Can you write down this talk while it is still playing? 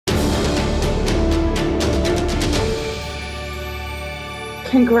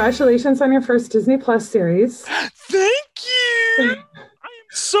Congratulations on your first Disney Plus series. Thank you. I am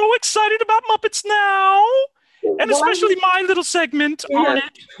so excited about Muppets Now, and especially my little segment on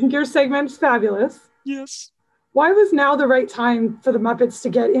it. Your segment's fabulous. Yes. Why was now the right time for the Muppets to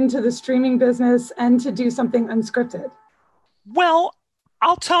get into the streaming business and to do something unscripted? Well,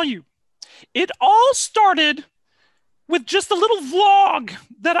 I'll tell you. It all started with just a little vlog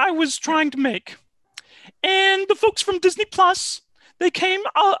that I was trying to make. And the folks from Disney Plus, they came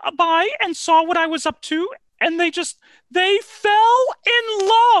by and saw what I was up to, and they fell in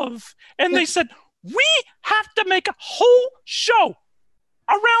love. And they said, we have to make a whole show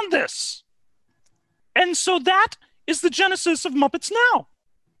around this. And so that is the genesis of Muppets Now.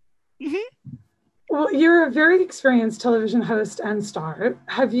 Mm-hmm. Well, you're a very experienced television host and star.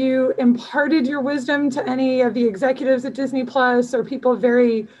 Have you imparted your wisdom to any of the executives at Disney Plus, or people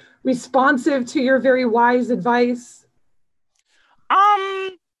very responsive to your very wise advice?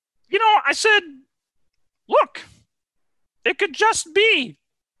 I said, look, it could just be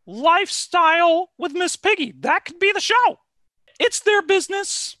lifestyle with Miss Piggy. That could be the show. It's their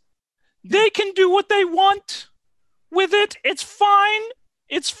business. They can do what they want with it. It's fine.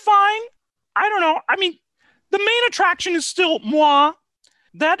 It's fine. I don't know. I mean, the main attraction is still moi.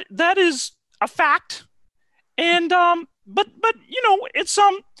 That is a fact. And but it's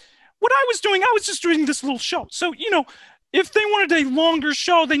what I was just doing this little show. So, if they wanted a longer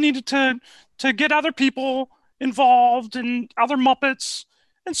show, they needed to get other people involved and other Muppets.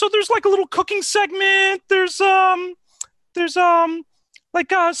 And so there's like a little cooking segment. There's some interviews,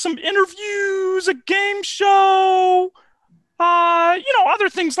 a game show, other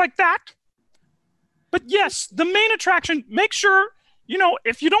things like that. But yes, the main attraction, make sure,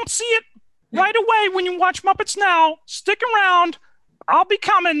 if you don't see it right away when you watch Muppets Now, stick around. I'll be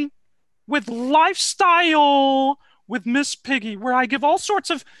coming with Lifestyle with Miss Piggy, where I give all sorts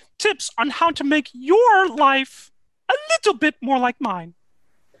of tips on how to make your life a little bit more like mine.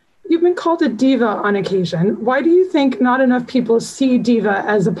 You've been called a diva on occasion. Why do you think not enough people see diva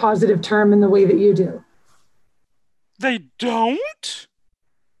as a positive term in the way that you do? They don't?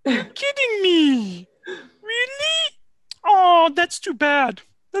 You're kidding me. Really? Oh, that's too bad.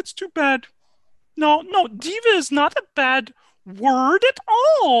 That's too bad. No, diva is not a bad word at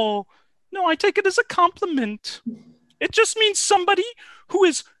all. No, I take it as a compliment. It just means somebody who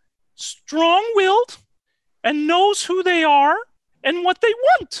is strong-willed and knows who they are and what they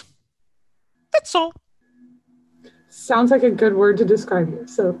want. That's all. Sounds like a good word to describe you.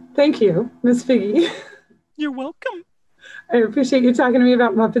 So thank you, Miss Piggy. You're welcome. I appreciate you talking to me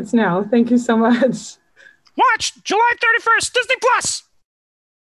about Muppets Now. Thank you so much. Watch July 31st, Disney Plus.